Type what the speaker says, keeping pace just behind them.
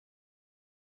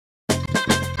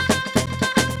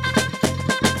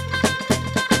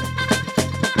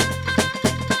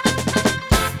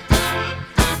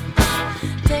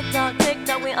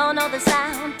the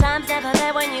sound. Time's never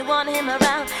there when you want him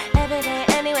around. Every day,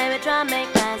 anyway, we try and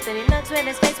make plans. But he looks with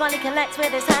his face while he collects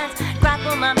with his hands.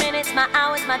 Grapple my minutes, my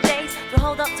hours, my days, through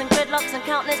hold-ups and gridlocks and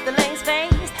countless delays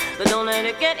phase. But don't let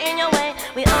it get in your way.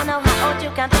 We all know how old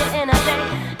you can fit in a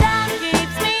day. That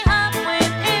keeps me up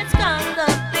with its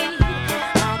constant beat.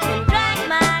 I can drag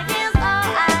my heels or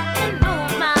I can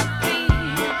move my feet.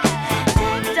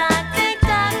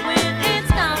 Tick-tock with its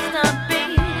constant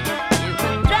beat. You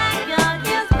can drag your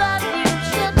heels but you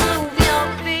should move your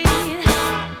feet.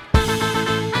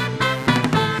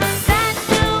 That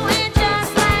do it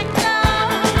just like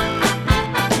Tock.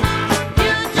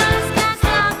 You just can't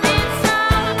stop it, so.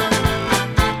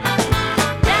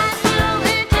 That do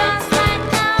it just like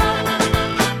Tock.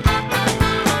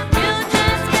 You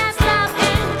just can't stop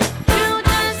it. You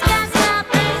just can't stop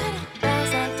it.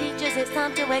 Bells and teachers, it's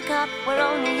time to wake up. We're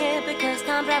only here because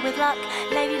time's right with luck.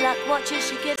 Lady Luck watches,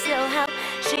 she gives little help.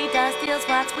 She does deals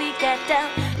whilst we get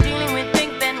dealt. Dealing with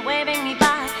Big Ben waving me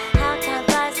by. How time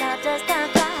flies, how does time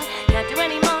fly? Can't do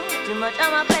any more, too much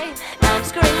on my plate. Now I'm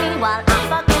screaming while I'm